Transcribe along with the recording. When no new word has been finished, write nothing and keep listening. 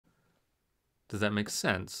Does that make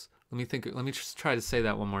sense? Let me just try to say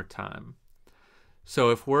that one more time. So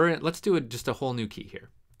if we're, let's do just a whole new key here.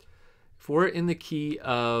 If we're in the key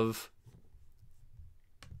of,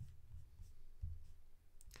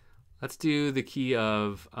 let's do the key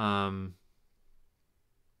of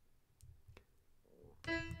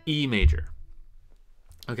E major.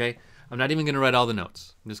 Okay, I'm not even going to write all the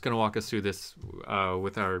notes. I'm just going to walk us through this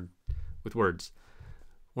with words.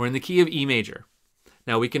 We're in the key of E major.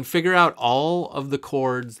 Now we can figure out all of the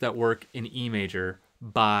chords that work in E major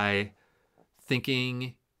by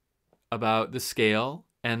thinking about the scale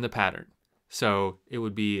and the pattern. So it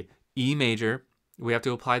would be E major. We have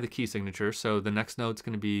to apply the key signature. So the next note's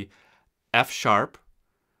going to be F sharp,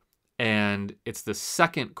 and it's the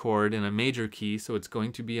second chord in a major key, so it's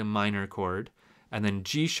going to be a minor chord. And then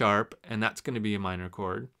G sharp, and that's going to be a minor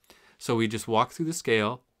chord. So we just walk through the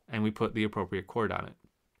scale and we put the appropriate chord on it.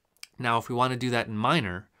 Now, if we want to do that in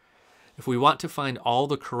minor, if we want to find all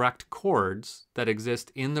the correct chords that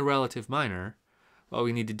exist in the relative minor, what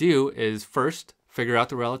we need to do is first figure out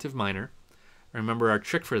the relative minor. Remember, our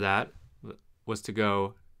trick for that was to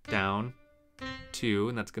go down 2,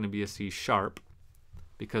 and that's going to be a C sharp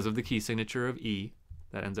because of the key signature of E.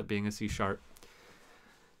 That ends up being a C sharp.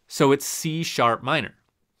 So it's C sharp minor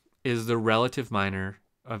is the relative minor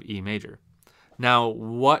of E major. Now,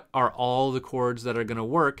 what are all the chords that are going to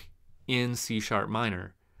work in C sharp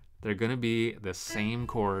minor? They're going to be the same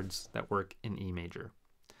chords that work in E major.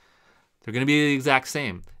 They're going to be the exact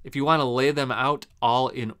same. If you want to lay them out all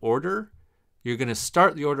in order, you're going to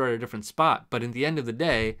start the order at a different spot. But in the end of the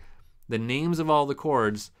day, the names of all the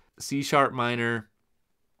chords, C sharp minor,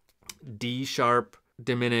 D sharp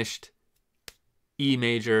diminished, E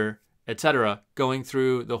major, etc., going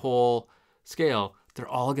through the whole scale, they're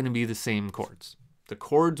all going to be the same chords. The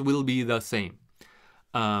chords will be the same.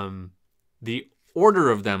 The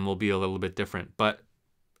order of them will be a little bit different, but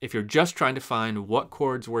if you're just trying to find what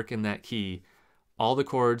chords work in that key, all the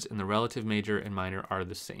chords in the relative major and minor are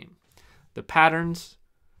the same. The patterns,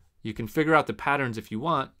 you can figure out the patterns if you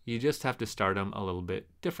want, you just have to start them a little bit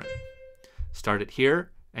different. Start it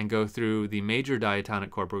here and go through the major diatonic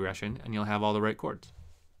chord progression and you'll have all the right chords.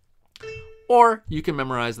 Or you can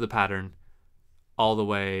memorize the pattern all the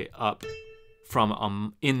way up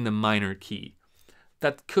from in the minor key.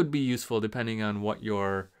 That could be useful depending on what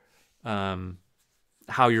your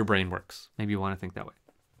how your brain works. Maybe you want to think that way.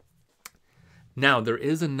 Now, there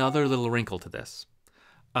is another little wrinkle to this.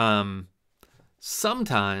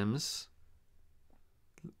 Sometimes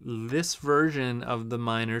this version of the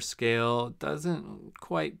minor scale doesn't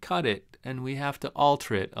quite cut it, and we have to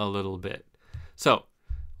alter it a little bit. So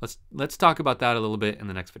let's talk about that a little bit in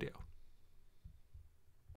the next video.